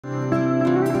Hi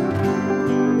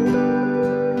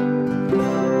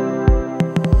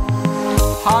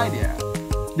there!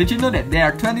 Did you know that there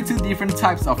are 22 different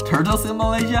types of turtles in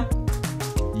Malaysia?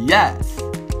 Yes!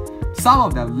 Some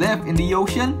of them live in the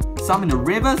ocean, some in the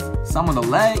rivers, some on the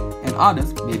lake, and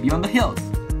others may be on the hills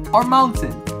or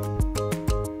mountains.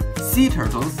 Sea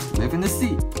turtles live in the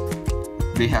sea.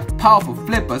 They have powerful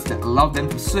flippers that allow them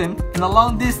to swim in a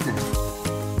long distance.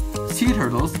 Sea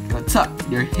turtles cannot tuck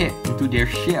their head into their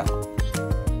shell.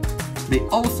 They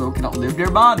also cannot lift their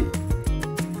body.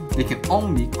 They can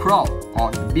only crawl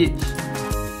on the beach.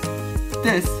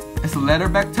 This is a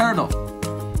leatherback turtle.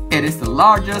 It is the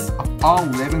largest of all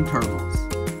living turtles.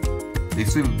 They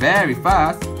swim very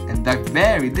fast and dive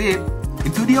very deep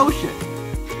into the ocean.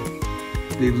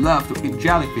 They love to eat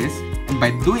jellyfish, and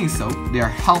by doing so, they are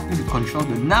helping to control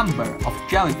the number of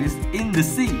jellyfish in the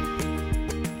sea.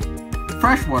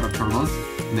 Freshwater turtles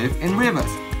live in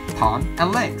rivers, ponds,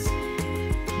 and lakes.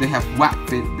 They have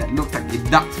webbed feet that look like a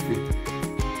duck's feet,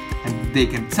 and they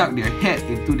can tuck their head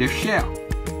into their shell.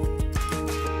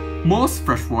 Most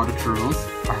freshwater turtles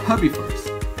are herbivores,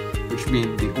 which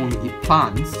means they only eat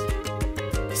plants.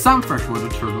 Some freshwater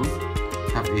turtles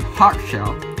have a hard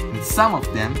shell, and some of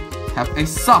them have a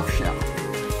soft shell.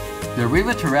 The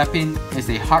River Terrapin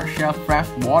is a hard-shell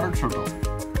freshwater turtle.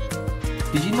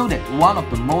 Did you know that one of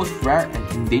the most rare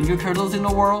and endangered turtles in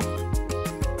the world?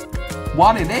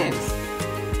 What it is?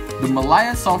 The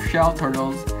Malayan Softshell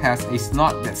turtles has a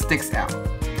snout that sticks out.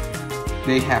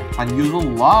 They have unusual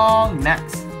long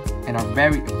necks and are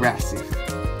very aggressive.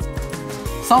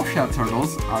 Softshell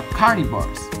turtles are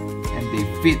carnivores, and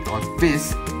they feed on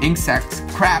fish, insects,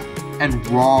 crabs, and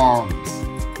worms.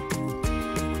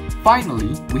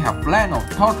 Finally, we have blend of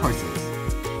tortoises.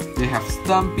 They have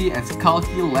stumpy and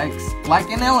skulky legs like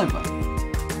an elephant.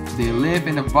 They live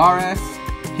in the forests,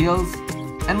 hills,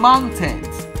 and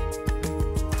mountains.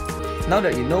 Now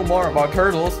that you know more about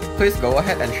turtles, please go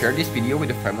ahead and share this video with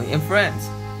your family and friends.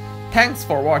 Thanks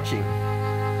for watching.